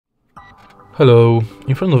Hello,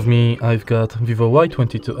 in front of me I've got VIVO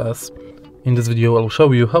Y22S. In this video I'll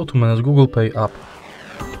show you how to manage Google Pay app.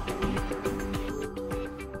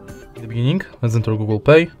 In the beginning, let's enter Google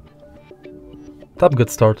Pay. Tap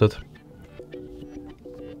Get Started.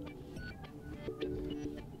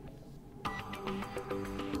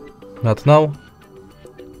 Not now.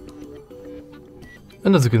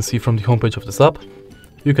 And as you can see from the homepage of this app,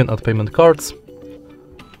 you can add payment cards,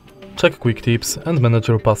 check quick tips and manage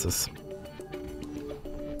your passes.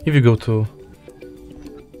 If you go to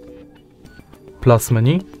Plus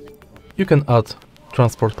menu, you can add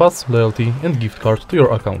transport pass, loyalty and gift card to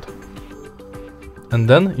your account. And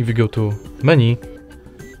then if you go to menu,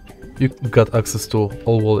 you got access to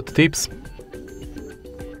all wallet tips,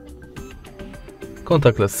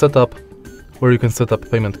 contactless setup, where you can set up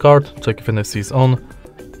payment card, check if NFC is on,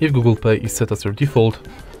 if Google Pay is set as your default,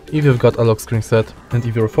 if you've got a lock screen set, and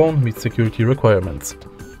if your phone meets security requirements.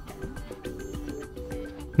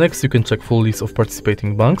 Next, you can check full list of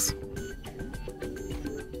participating banks,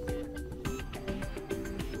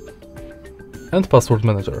 and password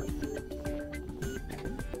manager.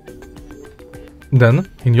 Then,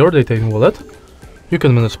 in your data in wallet, you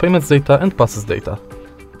can manage payments data and passes data.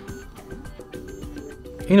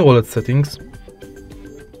 In wallet settings,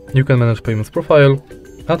 you can manage payments profile,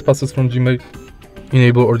 add passes from Gmail,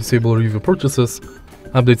 enable or disable review purchases,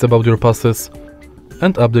 updates about your passes,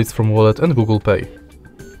 and updates from wallet and Google Pay.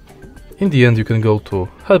 In the end, you can go to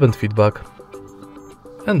help and feedback,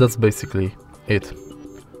 and that's basically it.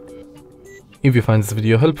 If you find this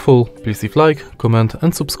video helpful, please leave like, comment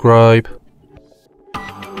and subscribe.